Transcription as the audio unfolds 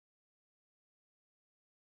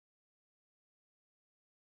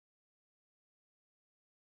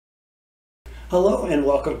Hello and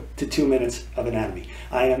welcome to 2 Minutes of Anatomy.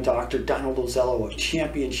 I am Dr. Donald Ozello of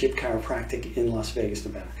Championship Chiropractic in Las Vegas,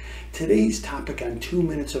 Nevada. Today's topic on 2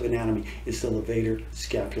 Minutes of Anatomy is the levator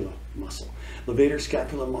scapula muscle. Levator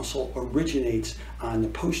scapula muscle originates on the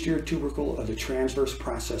posterior tubercle of the transverse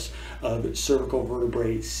process of cervical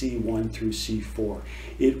vertebrae C1 through C4.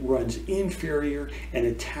 It runs inferior and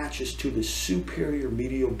attaches to the superior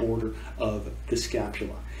medial border of the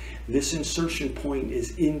scapula. This insertion point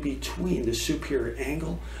is in between the superior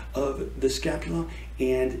angle of the scapula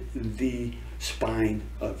and the spine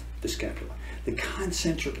of the scapula. The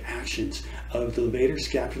concentric actions of the levator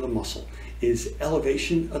scapula muscle is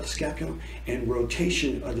elevation of the scapula and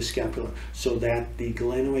rotation of the scapula so that the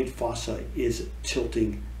glenoid fossa is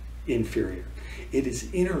tilting inferior. It is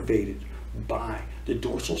innervated by the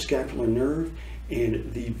dorsal scapular nerve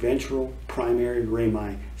and the ventral primary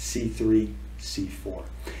rami C3, C4.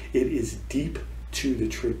 It is deep to the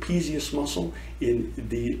trapezius muscle in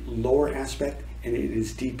the lower aspect, and it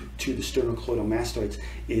is deep to the sternocleidomastoids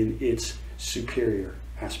in its superior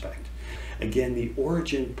aspect. Again, the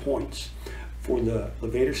origin points for the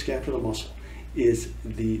levator scapula muscle is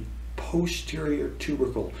the posterior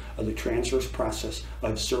tubercle of the transverse process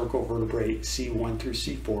of cervical vertebrae C1 through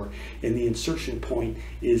C4, and the insertion point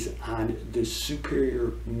is on the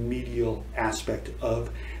superior medial aspect of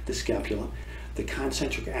the scapula. The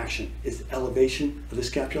concentric action is elevation of the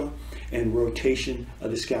scapula and rotation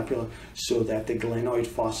of the scapula so that the glenoid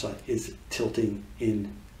fossa is tilting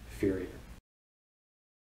inferior.